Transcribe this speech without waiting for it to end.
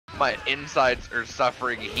My insides are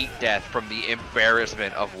suffering heat death from the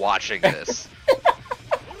embarrassment of watching this.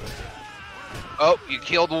 Oh, you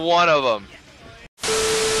killed one of them.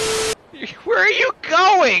 Where are you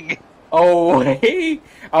going? Oh, hey!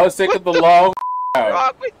 I was taking the long What's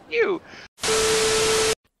wrong with you?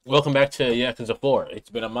 Welcome back to Yakuza 4.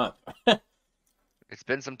 It's been a month. It's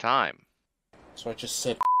been some time. So I just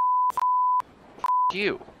said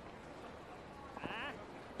You.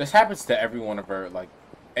 This happens to every one of our, like,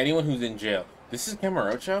 anyone who's in jail. This is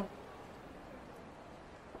Kamurocho?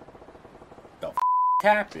 The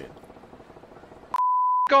happened?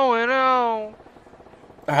 Going on?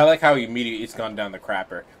 I like how immediately it's gone down the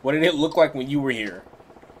crapper. What did it look like when you were here?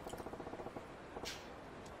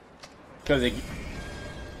 Because I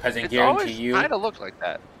guarantee you, kind of looked like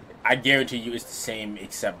that. I guarantee you it's the same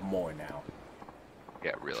except more now.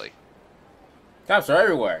 Yeah, really. Cops are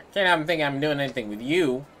everywhere. Can't have them think I'm doing anything with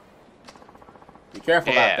you. Be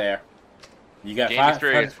careful out there. You got 5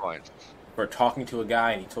 experience points for talking to a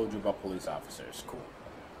guy and he told you about police officers. Cool.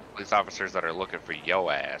 Police officers that are looking for yo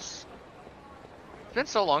ass. It's been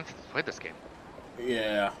so long since I played this game.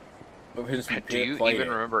 Yeah. Do you even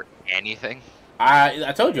remember anything?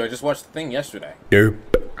 I told you I just watched the thing yesterday. Derp.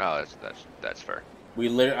 Oh, that's fair. We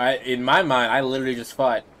in my mind, I literally just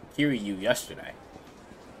fought Kiryu yesterday.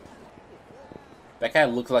 That guy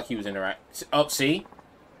looks like he was interacting. Oh, see?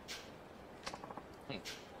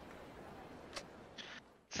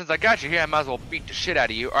 Since I got you here, I might as well beat the shit out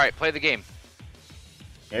of you. Alright, play the game.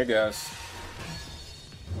 Here goes.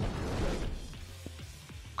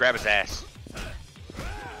 Grab his ass.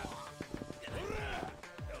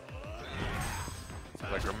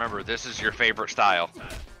 Like, remember, this is your favorite style.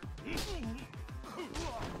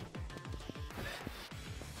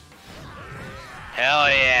 Hell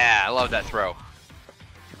yeah! I love that throw.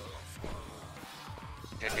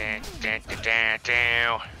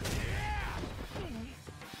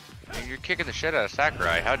 You're kicking the shit out of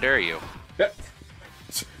Sakurai. How dare you?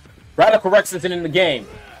 Radical Rex isn't in the game.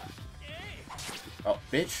 Oh,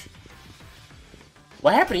 bitch.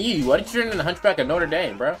 What happened to you? Why did you turn into the Hunchback of Notre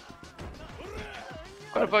Dame, bro?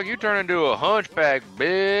 What the fuck you turn into a hunchback,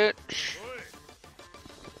 bitch?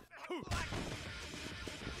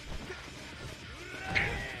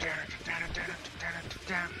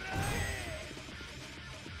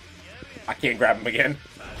 I can't grab him again.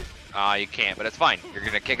 You can't, but it's fine. You're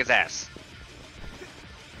gonna kick his ass.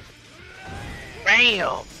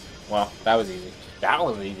 Bam! Well, that was easy. That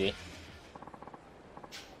was easy.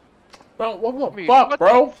 Bro, what the What fuck,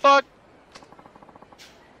 bro? the fuck?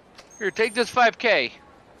 Here, take this 5K.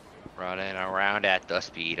 Running around at the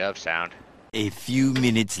speed of sound. A few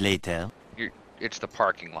minutes later. It's the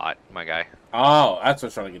parking lot, my guy. Oh, that's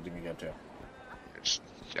what's trying to get me to.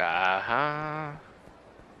 Uh-huh.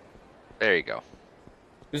 There you go.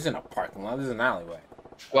 This isn't a parking lot. This is an alleyway.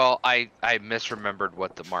 Well, I misremembered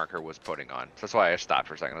what the marker was putting on. So that's why I stopped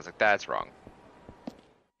for a second. I was like, that's wrong.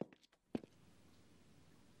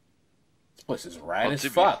 This place is rad as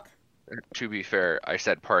fuck. To be fair, I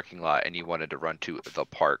said parking lot and you wanted to run to the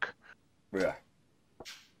park. Yeah.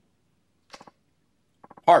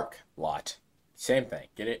 Park lot. Same thing.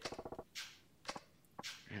 Get it?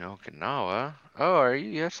 You know, Okinawa. Oh, are you?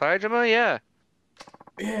 Yeah, Saejima? Yeah.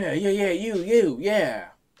 Yeah, you, yeah.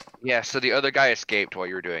 Yeah, so the other guy escaped while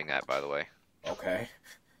you were doing that, by the way. Okay.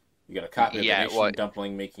 You got a copy of the Nation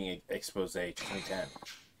Dumpling Making an Expose 2010.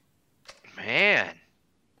 Man.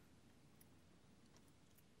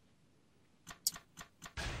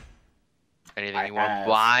 Anything you want to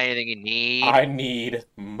buy? Anything you need? I need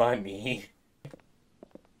money.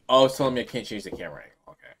 Oh, it's telling me I can't change the camera angle.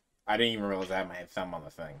 Okay. I didn't even realize I had my thumb on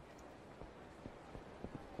the thing.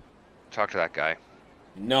 Talk to that guy.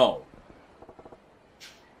 No.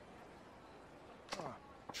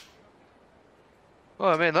 Well,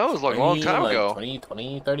 I mean, that was like a long time ago.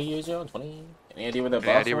 20, 30 years ago? 20? Any idea where their boss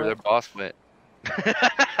Any idea where their boss went?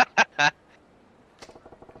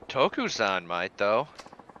 Toku-san might, though.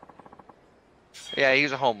 Yeah,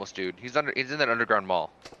 he's a homeless dude. He's in that underground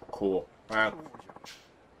mall. Cool. Wow.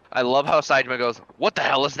 I love how Saejima goes, "What the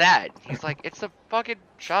hell is that?" He's like, "It's a fucking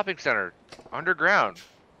shopping center. Underground.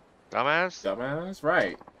 Dumbass." Dumbass?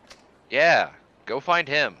 Right. Yeah. Go find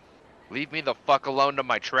him. Leave me the fuck alone to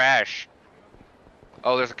my trash.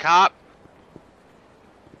 Oh, there's a cop.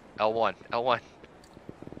 L1. L1.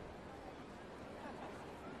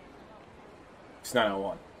 It's not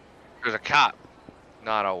L1. There's a cop.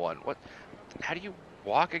 Not L1. What? How do you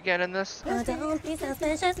walk again in this? Don't be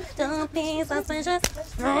suspicious. Don't be suspicious.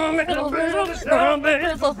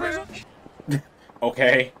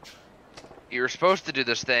 Okay. You're supposed to do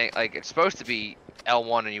this thing, like, it's supposed to be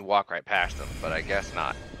L1 and you walk right past them, but I guess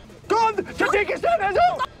not.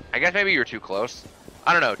 I guess maybe you're too close.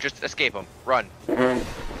 I don't know. Just escape him. Run.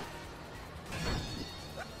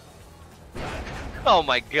 Oh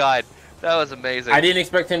my god. That was amazing. I didn't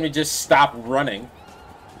expect him to just stop running.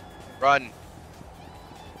 Run.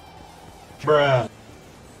 Bruh.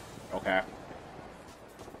 Okay.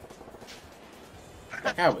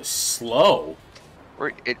 That guy was slow.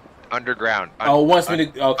 Underground. Oh, it wants me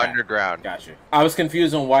to. Okay. Underground. Gotcha. I was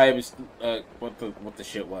confused on why it was what the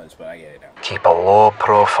shit was, but I get it now. Keep a low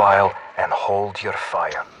profile and hold your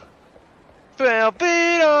fire.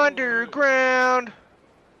 Velvet Underground.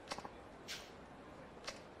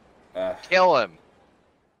 Kill him.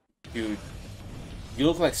 Dude, you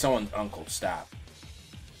look like someone's uncle. Stop.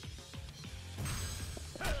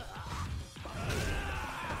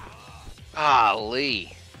 Ah,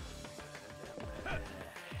 Lee.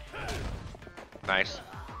 Nice.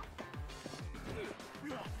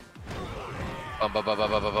 Bum, bum, bum, bum,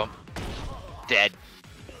 bum, bum, bum. Dead.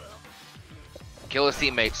 Kill his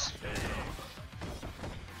teammates.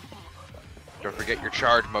 Don't forget your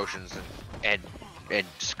charge motions and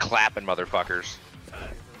just clapping motherfuckers.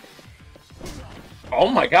 Oh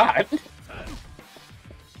my god.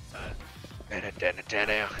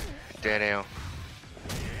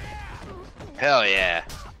 Hell yeah.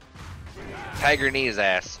 Tiger knee his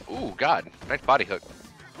ass. Ooh, god. Nice body hook.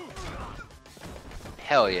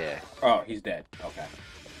 Hell yeah. Oh, he's dead. Okay.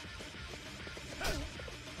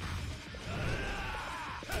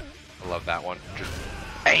 I love that one. Just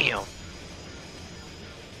bam.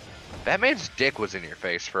 That man's dick was in your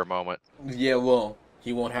face for a moment. Yeah, well,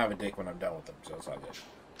 he won't have a dick when I'm done with him, so it's all good.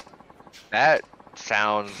 That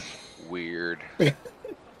sounds weird.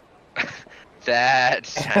 That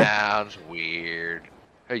sounds weird.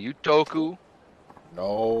 Hey, you Toku?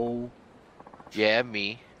 No. Yeah,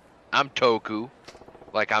 me. I'm Toku.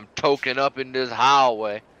 Like I'm token up in this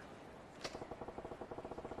hallway.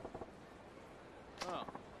 Oh.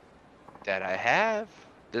 That I have.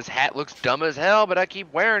 This hat looks dumb as hell, but I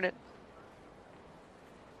keep wearing it.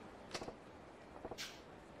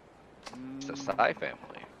 It's the Sai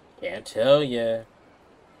family. Can't tell ya.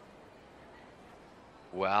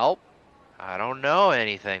 Well, I don't know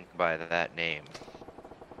anything by that name.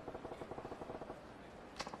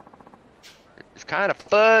 It's kind of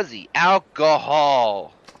fuzzy.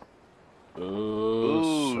 Alcohol.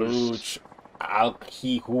 Ooh,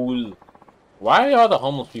 alcohol. Why are the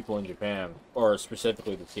homeless people in Japan, or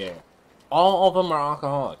specifically the TA, all of them are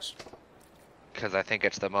alcoholics? Because I think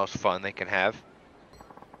it's the most fun they can have.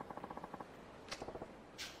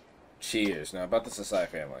 Cheers. Now about the Sasai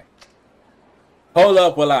family. Hold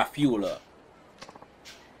up while I fuel up.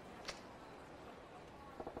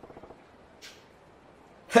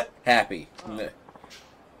 Happy. Oh.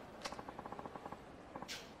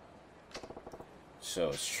 So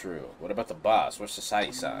it's true. What about the boss? Where's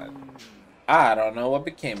society side? I don't know what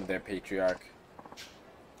became of their patriarch.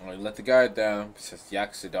 Only let the guard down since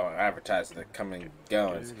Yakuza don't advertise the coming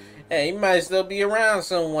goings. Hey, he might still be around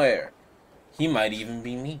somewhere. He might even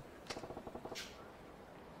be me.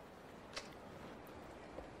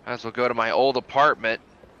 Might as well go to my old apartment.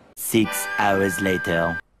 6 hours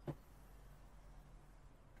later.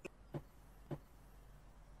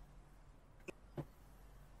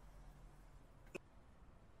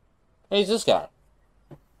 Hey, who's this guy?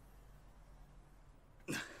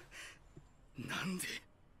 なんで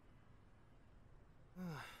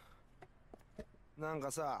なん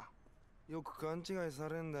かさ、よく勘違いさ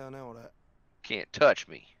れんだよね、俺。Can't touch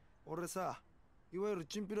me. 俺さ、いわゆる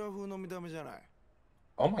チンピラ風の見た目じゃない。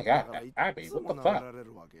 Oh my god, Abby, what the fuck?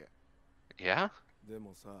 Yeah? で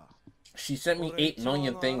もさ、 She sent me 8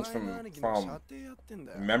 million things from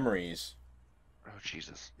memories. Oh,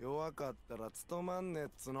 Jesus. 弱かったら務まんねっ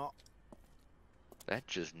つの。 That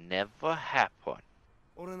just never happened.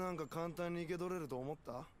 俺なんか簡単に生け取れると思っ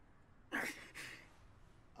た？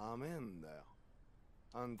アメンだよ。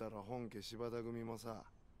あんたら本家柴田組もさ。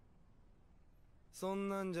そん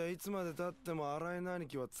なんじゃいつまで経っても荒井の兄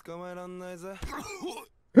貴は捕まえらんないぜ。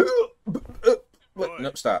What?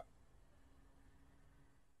 No, stop.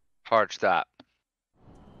 Hard stop.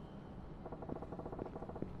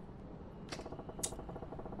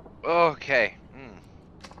 Okay.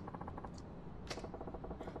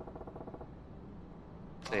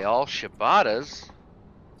 They all Shibatas.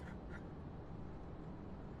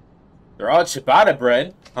 They're all ciabatta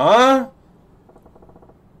bread, huh?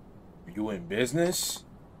 You in business?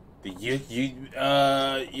 Yeah.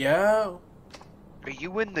 Are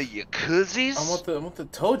you in the Yakuzis? I'm with the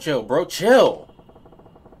Tojo, bro. Chill.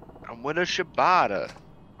 I'm with a Shibata.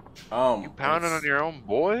 You pounding on your own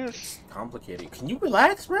boys? Complicated. Can you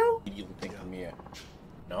relax, bro? You think from here.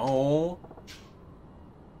 No.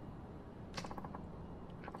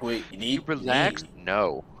 Wait, you need You relax? me?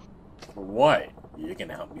 No. For what? You're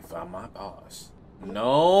gonna help me find my boss.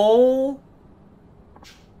 No.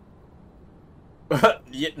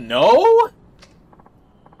 No.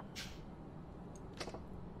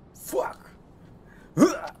 Fuck.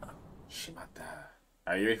 Shimata.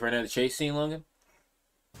 Are you ready for another chase scene, Logan?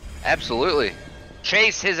 Absolutely.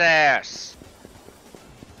 Chase his ass.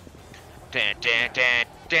 Dun, dun, dun,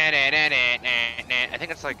 dun, dun, dun, dun, dun, dun. I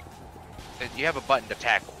think it's like you have a button to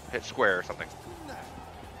tackle, hit square or something.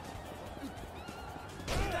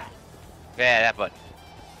 Yeah, that button.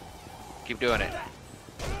 Keep doing it.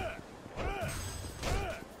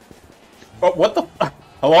 Oh, what the?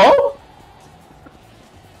 Hello?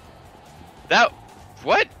 That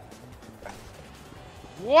what?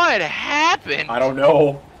 What happened? I don't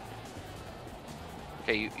know.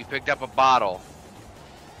 Okay, you picked up a bottle.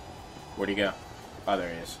 Where'd he go? Oh, there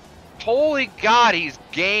he is. Holy God, he's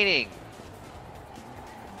gaining.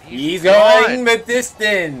 He's gone. going the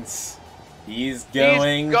distance. He's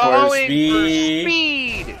going, He's going for speed.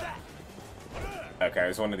 speed. Okay,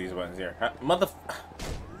 it's one of these ones here. Mother...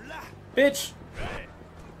 Bitch.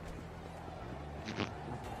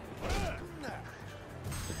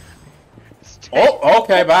 Oh,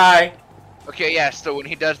 okay, bye. Okay, yeah, so when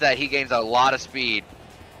he does that, he gains a lot of speed.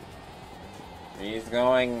 He's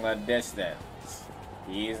going the distance.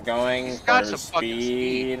 He's going He's got for some fucking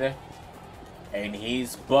speed. And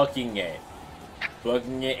he's booking it.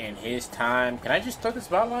 Booking it in his time. Can I just throw this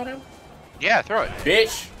bottle at him? Yeah, throw it.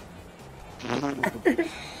 Bitch!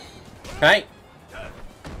 Hey!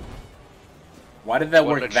 Why did that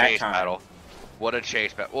What work a that chase time? battle. What a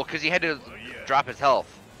chase battle. Well, because he had to drop his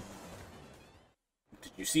health.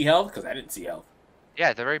 Did you see health? Because I didn't see health. Yeah,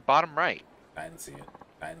 at the very bottom right. I didn't see it.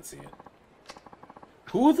 I didn't see it.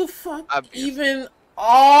 Who the fuck Obvious. even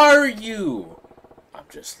are you? I'm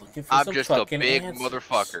just looking for I'm some just a fucking big answers.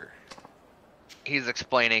 motherfucker. He's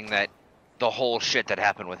explaining that the whole shit that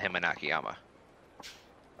happened with him and Akiyama.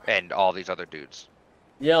 And all these other dudes.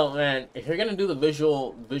 Yo, man, if you're gonna do the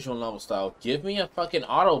visual novel style, give me a fucking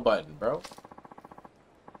auto button, bro.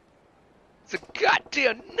 It's a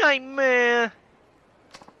goddamn nightmare!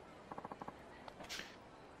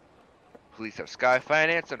 Police have Sky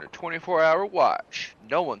Finance under 24-hour watch.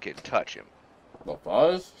 No one can touch him. The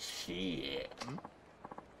buzz? Shit.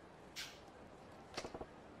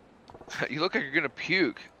 You look like you're gonna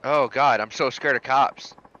puke. Oh god, I'm so scared of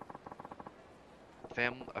cops.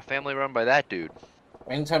 A family run by that dude.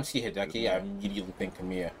 Anytime I see Hideki, I immediately think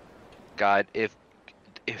Kamiya. God, if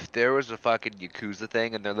there was a fucking Yakuza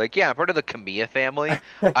thing and they're like, yeah, I'm part of the Kamiya family,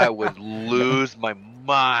 I would lose my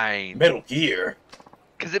mind. Metal Gear.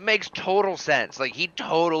 Because it makes total sense. Like, he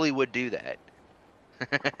totally would do that.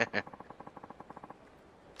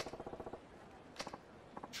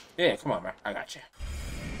 Yeah, come on, man. I got you.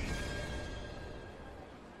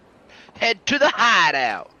 Head to the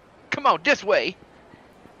hideout. Come on, this way.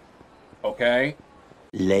 Okay.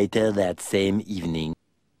 Later that same evening.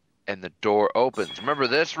 And the door opens. Remember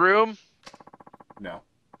this room? No.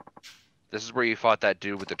 This is where you fought that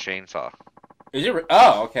dude with the chainsaw. Is it?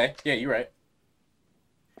 Oh, okay. Yeah, you're right.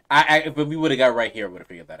 If we would have got right here, I would have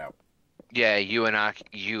figured that out. Yeah, you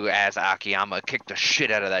as Akiyama kicked the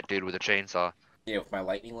shit out of that dude with a chainsaw. Yeah, with my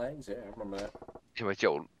lightning legs. Yeah, I remember that.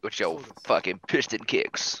 With your fucking piston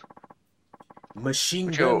kicks. Machine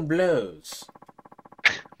With gun your- blows.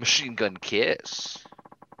 Machine gun kiss.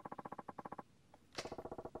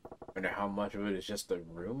 Wonder how much of it is just a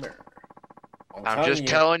rumor. I'm just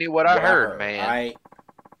telling you what I heard, man.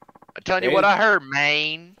 I'm telling you what I heard,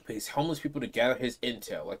 man. Pays homeless people to gather his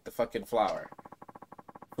intel, like the fucking flower.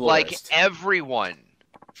 Like Florist. everyone.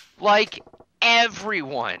 Like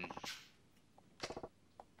everyone.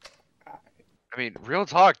 I mean, real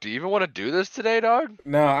talk, do you even want to do this today, dog?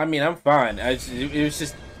 No, I mean, I'm fine. It was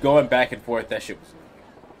just going back and forth. That shit was...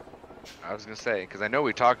 I was gonna say, because I know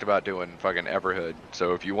we talked about doing fucking Everhood,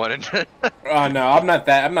 so if you wanted to... Oh, no, I'm not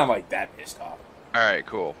like that pissed off. Alright,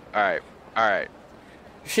 cool. Alright.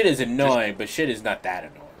 Shit is annoying, but shit is not that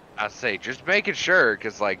annoying. I'd say, just making sure,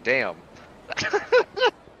 because, like, damn.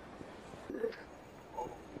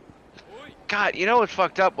 God, you know what's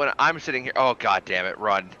fucked up when I'm sitting here? Oh, god damn it,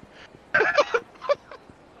 run.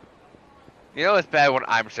 You know what's bad when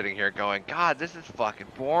I'm sitting here going, God, this is fucking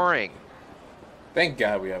boring. Thank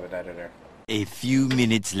God we have an editor. A few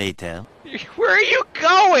minutes later. Where are you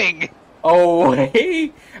going? Oh,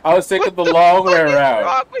 hey! I was taking the long way What is around.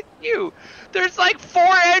 wrong with you? There's like 4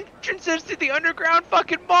 entrances to the underground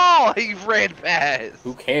fucking mall you've ran past.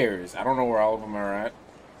 Who cares? I don't know where all of them are at.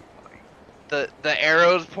 The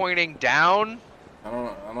arrows pointing down? I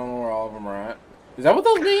don't know where all of them are at. Is that what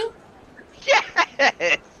those mean?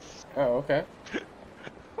 Yes! Oh, okay.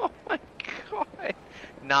 Oh my god.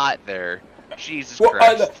 Not there. Jesus Well,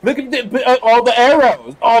 Christ. look at all the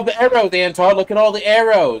arrows. All the arrows, Anton. Look at all the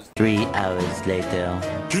arrows. 3 hours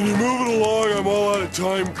later. Can you move it along? I'm all out of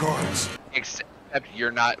time cards. Except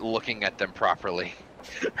you're not looking at them properly.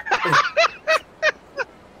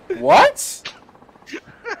 What?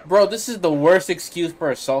 Bro, this is the worst excuse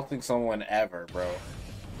for assaulting someone ever, bro.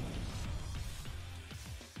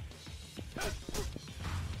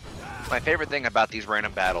 My favorite thing about these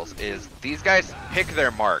random battles is these guys pick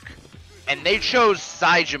their mark. And they chose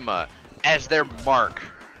Saejima as their mark.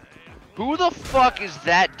 Who the fuck is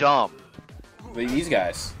that dumb? These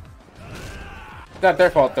guys. It's not their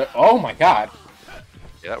fault. Oh my god.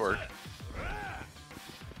 Yeah, that worked.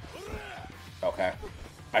 Okay.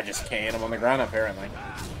 I just canned him on the ground apparently.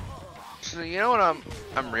 So you know what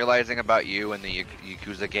I'm realizing about you and the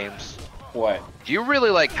Yakuza games? What? Do you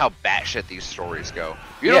really like how batshit these stories go?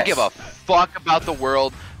 You don't give a fuck about the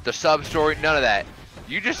world, the sub-story, none of that.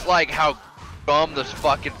 You just like how dumb this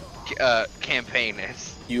fucking campaign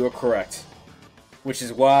is. You are correct. Which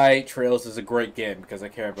is why Trails is a great game, because I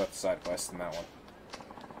care about the side quests in that one.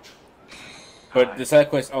 But the side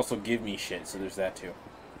quests also give me shit, so there's that too.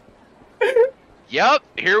 Yup,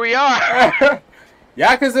 here we are.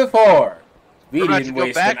 Yakuza 4. We We're about didn't to go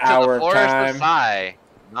waste back an to the hour of Flores time. Society.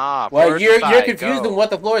 Nah, Well, Flores you're Society, confused go. on what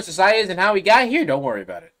the Flores Society is and how we got here. Don't worry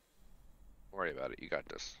about it. Don't worry about it. You got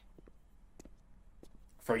this.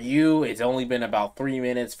 For you, it's only been about 3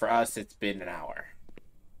 minutes. For us, it's been an hour.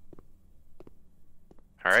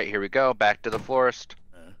 All right, here we go. Back to the florist.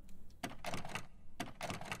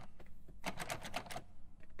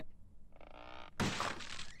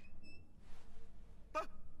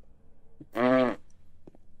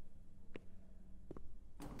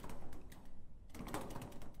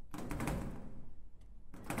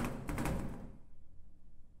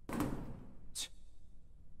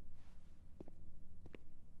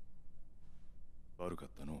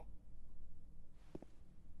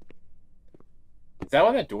 Is that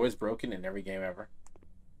why that door is broken in every game ever?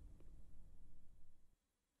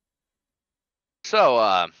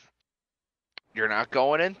 So, you're not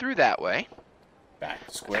going in through that way. Back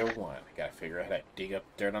to square one. I gotta figure out how to dig up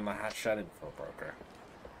dirt on the hotshot info broker.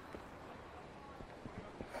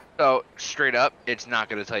 So, straight up, it's not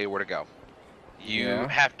going to tell you where to go. You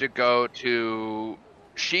have to go to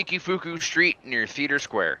Shikifuku Street near Theater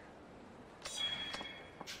Square.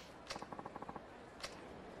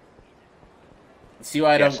 See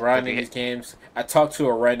why I Yes, don't grind okay. in these games? I talked to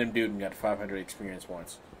a random dude and got 500 experience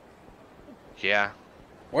once. Yeah.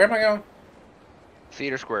 Where am I going?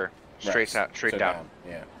 Theater Square. Straight Right, straight so down.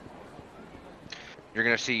 Yeah. You're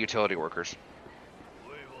going to see utility workers.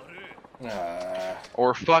 Uh,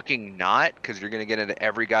 Or fucking not, because you're going to get into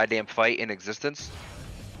every goddamn fight in existence.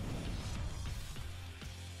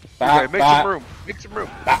 Okay, make some room. Make some room.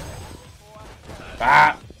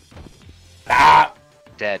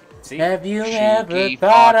 Dead. See? Have you Cheeky ever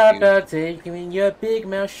thought fuck you. about taking your big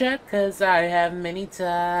mouth shut? Cause I have many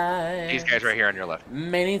times. These guys right here on your left.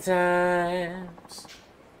 Many times.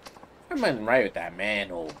 I'm not right with that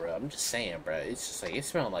manhole, bro. I'm just saying, bro. It's just like, it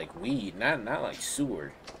smelled like weed, not like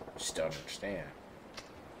sewer. Just don't understand.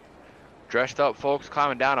 Dressed up folks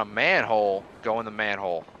climbing down a manhole. Go in the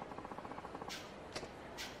manhole.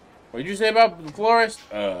 What did you say about the florist?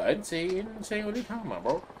 I didn't say what are you talking about,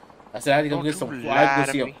 bro. I said I had to go Don't get you some. I lie had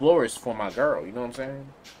to to go see me. a florist for my girl. You know what I'm saying?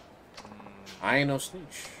 I ain't no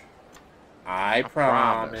snitch. I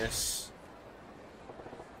promise.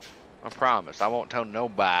 I promise. I won't tell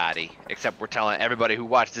nobody. Except we're telling everybody who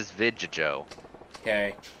watched this video, Joe.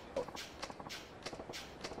 Okay.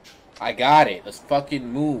 I got it. Let's fucking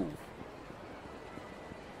move.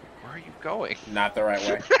 Where are you going? Not the right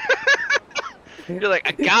way. You're like,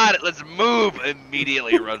 I got it. Let's move.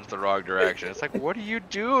 Immediately runs the wrong direction. It's like, what are you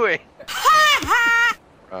doing?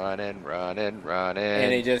 Running, running, running.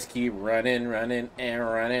 And they just keep running, running, and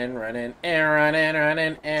running, running, and running,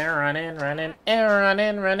 running, and running, running, and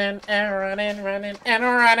running, running, and running, running, and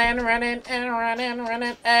running, running, and running,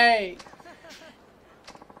 running. Hey!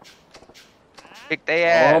 Kick they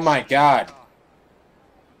ass. Oh my god.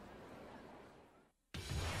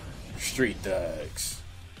 Street thugs.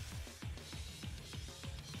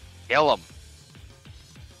 Kill 'em.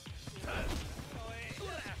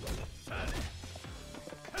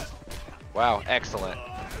 Wow, excellent.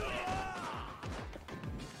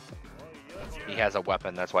 He has a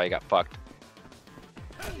weapon, that's why he got fucked.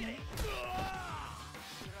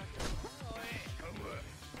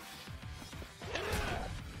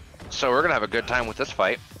 So we're gonna have a good time with this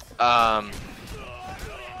fight.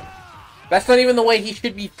 That's not even the way he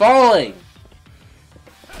should be falling.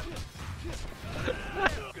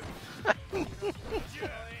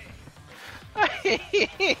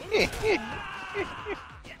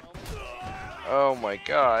 Oh my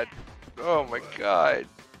god. Oh my god.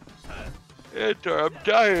 I'm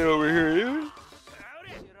dying over here, dude.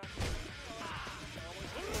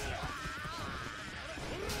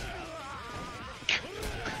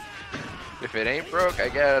 If it ain't broke, I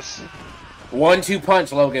guess. 1-2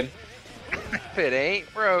 punch, Logan. If it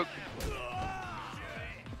ain't broke.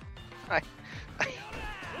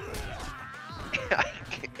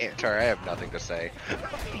 Sorry, I have nothing to say.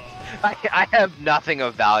 I have nothing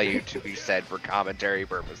of value to be said for commentary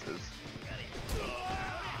purposes.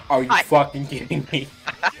 Are you fucking kidding me?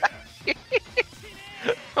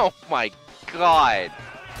 Oh my god.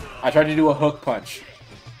 I tried to do a hook punch.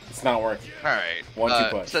 It's not working. Alright.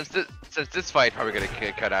 1-2 punch. Since this fight's probably gonna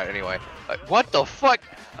get cut out anyway. What the fuck?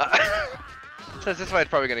 Since this fight's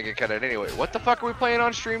probably gonna get cut out anyway. What the fuck are we playing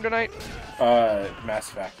on stream tonight? Mass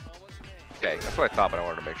Effect. Okay, that's what I thought, but I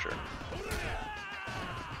wanted to make sure.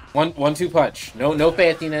 1-2 punch. No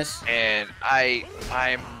fanciness. And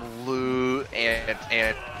I'm Lou and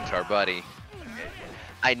our buddy.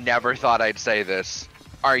 I never thought I'd say this.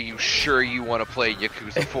 Are you sure you want to play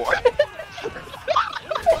Yakuza 4?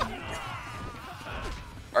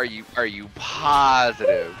 Are you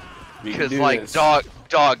positive? Because like this.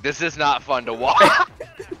 dog, this is not fun to watch.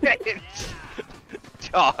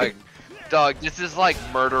 dog, this is like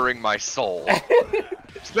murdering my soul.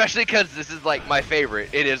 Especially because this is like my favorite.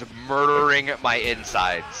 It is murdering my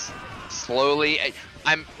insides. Slowly,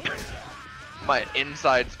 my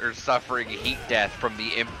insides are suffering heat death from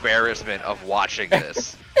the embarrassment of watching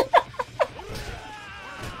this.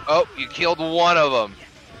 Oh, you killed one of them.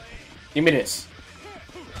 Give me this.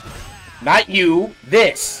 Not you,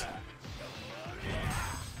 this.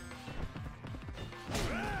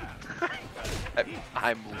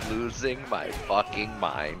 I'm losing my fucking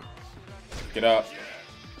mind. Get up.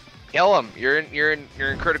 Kill him. You're in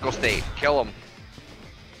critical state. Kill him.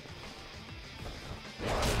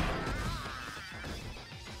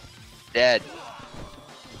 Dead.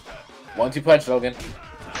 1-2 punch, Logan.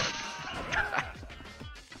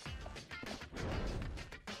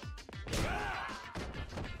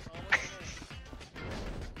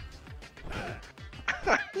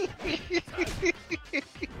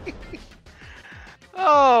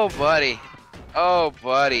 Oh, buddy. Oh,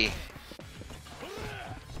 buddy.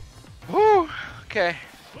 Whew. Okay.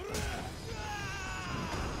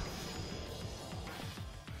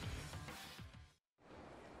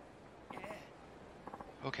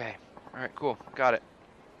 Okay. Alright, cool. Got it.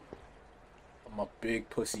 I'm a big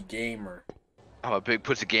pussy gamer. I'm a big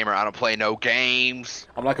pussy gamer. I don't play no games.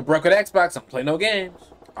 I'm like a broken Xbox. I don't play no games.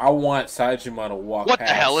 I want Saejima to walk What past.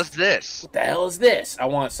 the hell is this? What the hell is this? I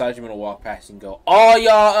want Saejima to walk past and go, all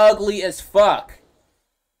y'all ugly as fuck.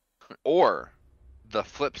 Or the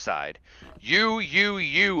flip side.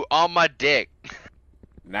 You on my dick.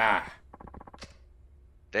 Nah.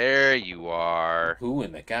 There you are. Who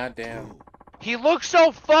in the goddamn... He looks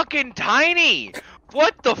so fucking tiny.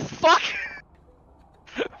 What the fuck?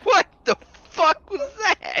 What the fuck was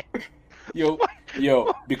that? Yo,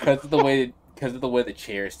 because of the way the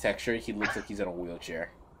chair is textured, he looks like he's in a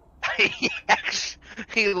wheelchair. He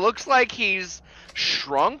looks like he's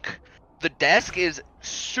shrunk. The desk is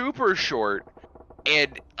super short,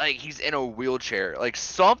 and like he's in a wheelchair. Like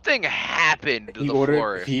something happened to the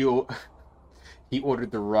floor. He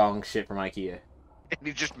ordered the wrong shit from IKEA. And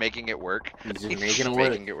he's just making it work. He's just making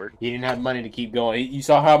it work. He didn't have money to keep going. You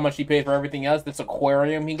saw how much he paid for everything else? This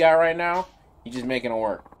aquarium he got right now? He's just making it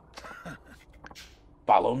work.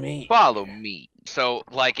 Follow me. Follow me. So,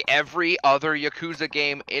 like every other Yakuza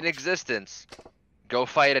game in existence, go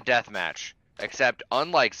fight a deathmatch. Except,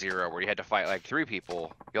 unlike Zero, where you had to fight like 3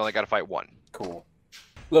 people, you only got to fight 1. Cool.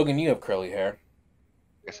 Logan, you have curly hair.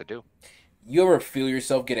 Yes, I do. You ever feel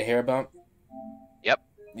yourself get a hair bump? Yep.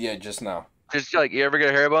 Yeah, just now. Just like, you ever get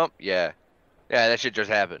a hair bump? Yeah. Yeah, that shit just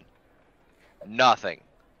happened. Nothing.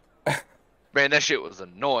 Man, that shit was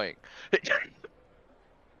annoying.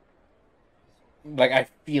 Like, I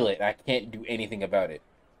feel it. I can't do anything about it.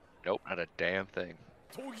 Nope, not a damn thing.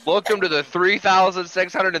 Welcome to the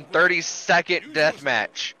 3,632nd death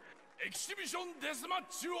match.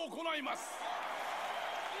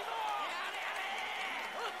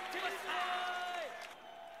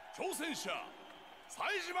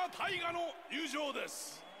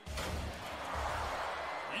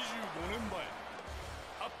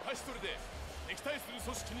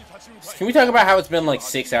 Can we talk about how it's been like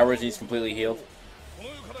 6 hours and he's completely healed?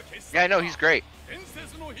 Yeah, I know, he's great.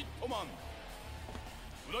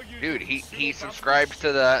 Dude, he subscribes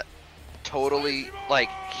to the totally like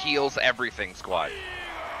heals everything squad.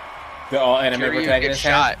 The all anime Kiryu gets protagonists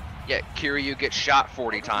have? shot. Yeah, Kiryu gets shot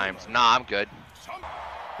 40 times. Nah, I'm good.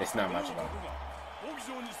 It's not much of a.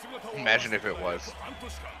 Imagine if it was.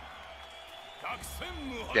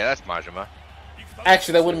 Yeah, that's Majima.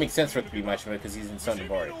 Actually, that wouldn't make sense for it to be much of it because he's in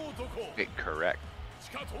Sonobori. Okay, correct.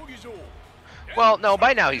 Well, no,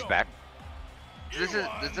 by now he's back. This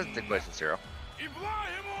doesn't take place in Zero.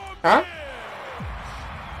 Huh?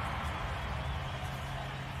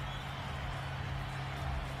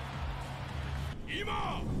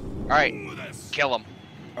 All right, kill him.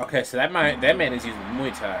 Okay, so that man is using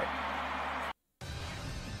Muay Thai.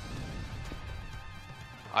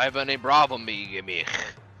 I have any problem, me.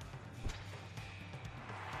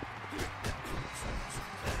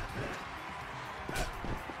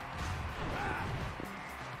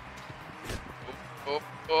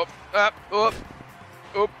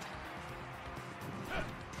 Oop.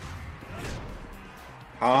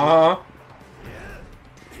 Huh?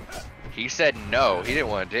 He said no. He didn't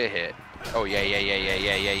want to hit. Oh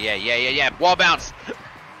yeah. Wall bounce.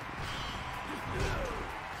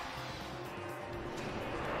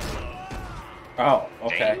 Oh,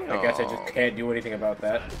 okay. Damn. I guess I just can't do anything about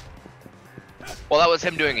that. Well, that was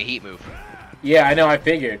him doing a heat move. Yeah, I know. I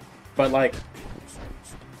figured, but like,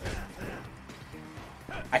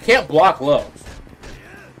 I can't block low.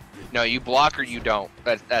 No, you block or you don't.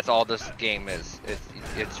 That's all this game is.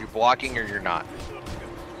 It's you blocking or you're not.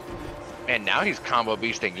 And now he's combo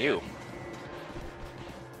beasting you.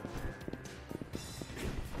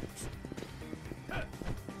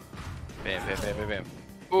 Bam.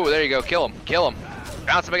 Ooh, there you go. Kill him.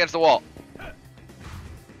 Bounce him against the wall.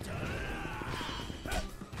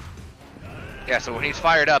 Yeah, so when he's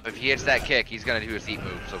fired up, if he hits that kick, he's gonna do his heat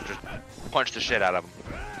move. So just punch the shit out of him.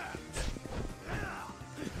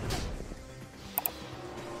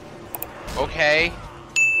 Okay.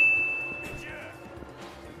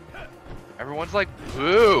 Everyone's like,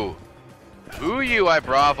 boo. Boo you, I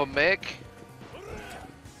bravo Mick.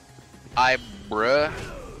 Bruh.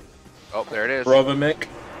 Oh, there it is. Brother Mick.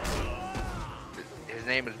 His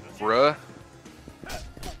name is Bruh.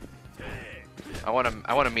 I want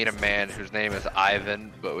to meet a man whose name is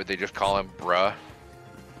Ivan, but would they just call him Bruh?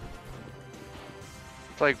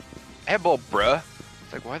 It's like, hey, bull, Bruh.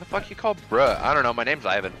 It's like, why the fuck you call Bruh? I don't know. My name's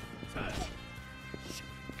Ivan.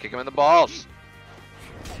 Kick him in the balls.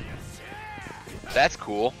 That's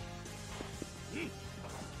cool.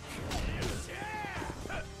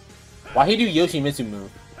 Why he do Yoshimitsu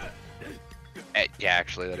move? Yeah,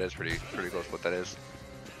 actually, that is pretty close. What that is?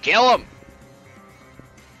 Kill him.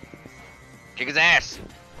 Kick his ass.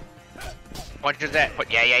 Punch his ass.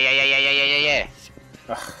 Yeah.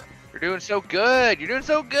 Ugh. You're doing so good.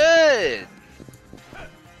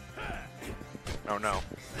 Oh no.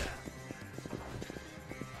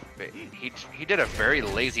 Wait, he did a very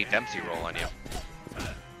lazy Dempsey roll on you.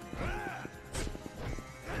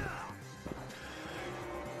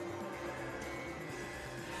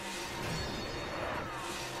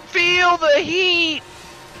 Feel the heat!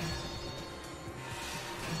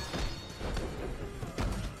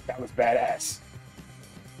 That was badass.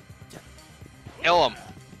 Kill him.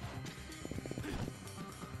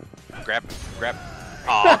 Grab.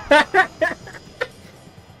 Aw.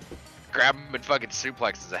 Grab him and fucking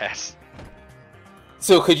suplex his ass.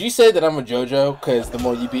 So could you say that I'm a JoJo? Because the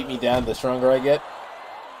more you beat me down, the stronger I get?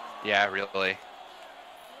 Yeah, really.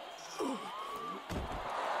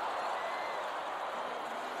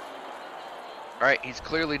 Alright, he's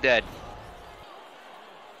clearly dead.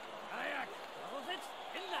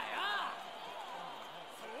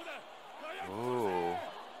 Ooh.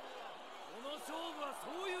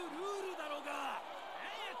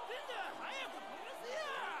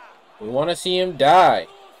 We want to see him die.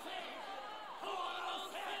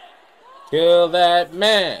 Kill that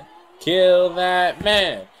man. Kill that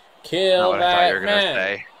man. Kill Not what I thought you that were gonna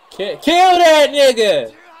man. say. Kill that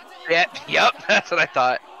nigga. Yep, that's what I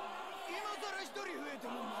thought.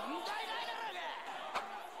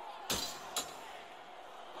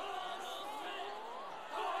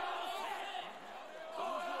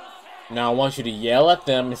 Now I want you to yell at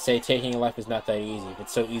them and say taking a life is not that easy. If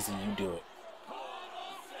it's so easy, you do it.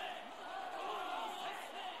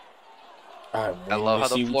 I love how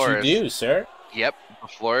the see floor what is. you do, sir. Yep, the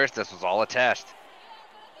florist, this was all a test.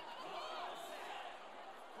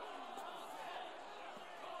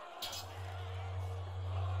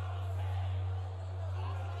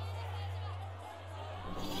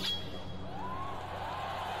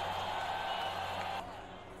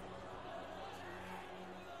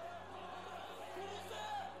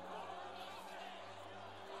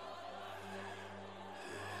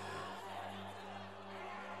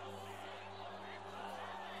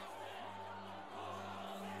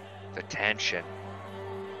 tension.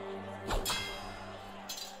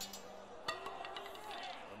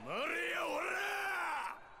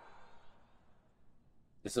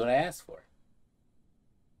 This is what I asked for.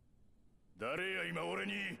 誰や今俺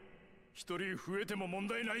に一人増えても問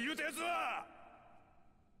題ない言うたやつは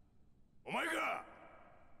お前か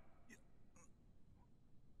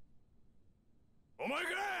お前か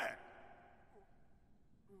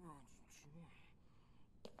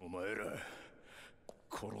お前ら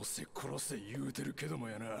殺せ殺せ言うてるけども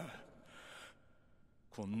やな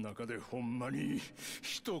こん中でほんまに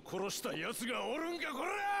人殺したやつがおるんかこ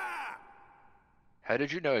ら How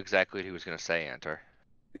did you know exactly what he was going to say, Antar?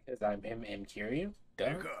 Because I'm Kiryu.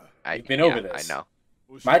 Duh. I've been over this. I know.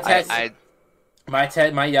 My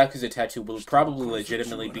Yakuza tattoo will probably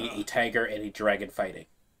legitimately be a tiger and a dragon fighting.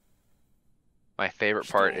 My favorite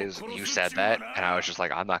part is you said that, and I was just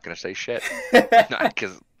like, I'm not going to say shit.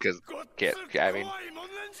 Because, I mean...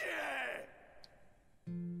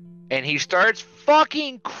 And he starts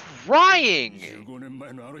fucking crying!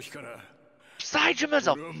 Saijima's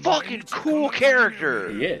a fucking cool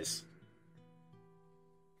character! He is.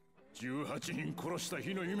 Do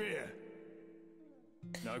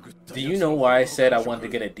you know why I said I wanted to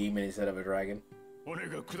get a demon instead of a dragon?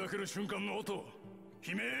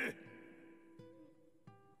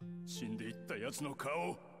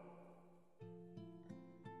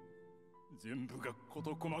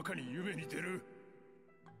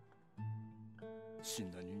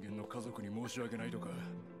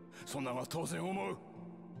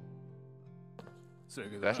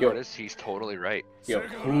 Best part is he's totally right. Yo,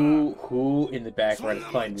 who in the background is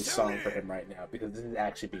playing this song for him right now? Because this is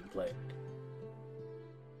actually being played.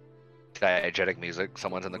 Diegetic music.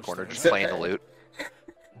 Someone's in the corner just playing the lute.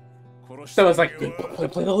 Someone's like,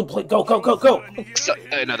 play the lute, play, go, go, go, go! So,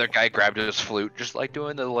 another guy grabbed his flute, just like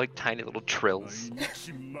doing the like tiny little trills.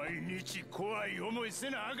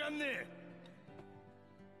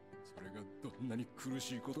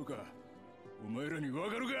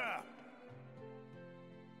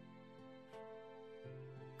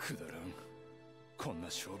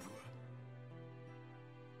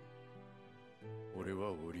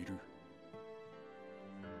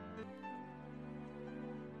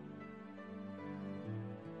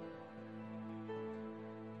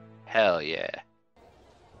 Hell yeah.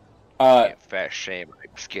 Fat shame,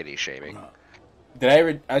 skinny shaming.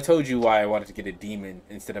 I told you why I wanted to get a demon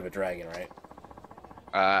instead of a dragon, right?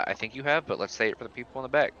 I think you have, but let's say it for the people in the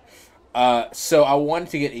back. So I wanted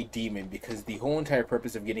to get a demon because the whole entire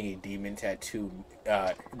purpose of getting a demon tattoo,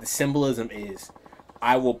 the symbolism is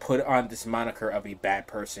I will put on this moniker of a bad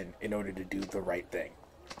person in order to do the right thing.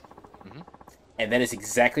 Mm-hmm. And that is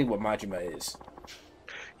exactly what Majima is.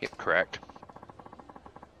 Yep, correct.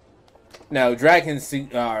 Now, dragons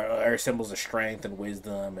are symbols of strength and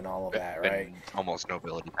wisdom and all of that, right? And almost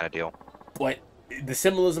nobility kind of deal. But the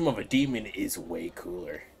symbolism of a demon is way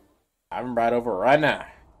cooler. I'm right over right now.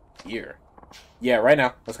 Here. Yeah, right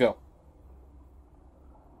now. Let's go.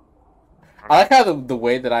 I like how the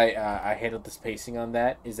way that I handled this pacing on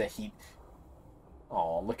that is that he...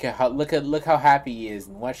 Oh, look how happy he is,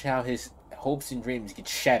 and watch how his hopes and dreams get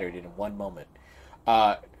shattered in one moment.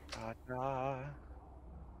 That's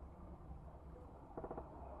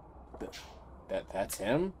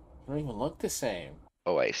him? They don't even look the same.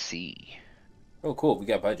 Oh, I see. Oh, cool. We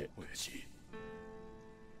got budget.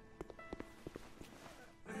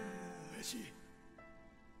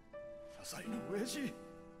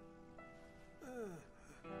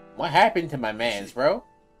 What happened to my mans, bro?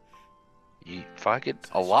 You fucking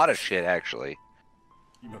a lot of shit, actually.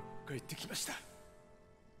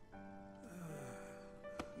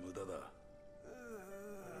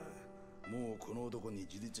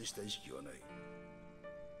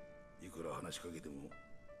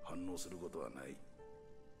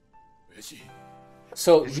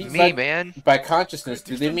 So It's he's me, like, man. by consciousness,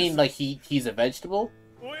 do they mean like he's a vegetable?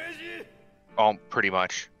 Oh, pretty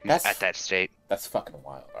much. He's That's- at that state. That's fucking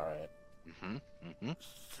wild. All right.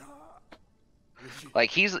 Like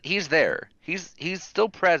he's there. He's still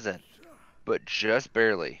present, but just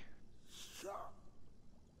barely.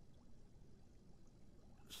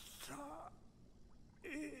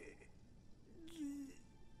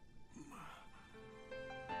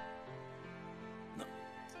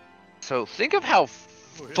 So think of how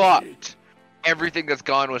fucked everything that's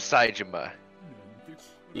gone with Saejima.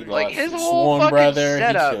 He Like, lost his his whole sworn fucking brother.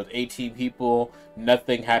 setup. He killed 18 people.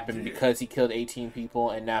 Nothing happened because he killed 18 people,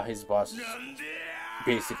 and now his boss is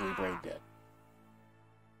basically brain dead.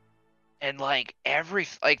 And like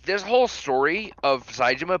this whole story of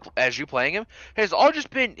Saejima as you playing him has all just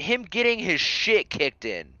been him getting his shit kicked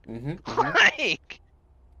in. Mm-hmm. Like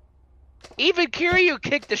Even Kiryu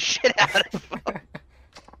kicked the shit out of him.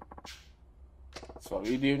 That's what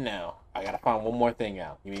we do now. I gotta find one more thing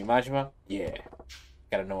out. You mean Majima? Yeah.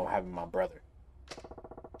 Gotta know I'm having my brother.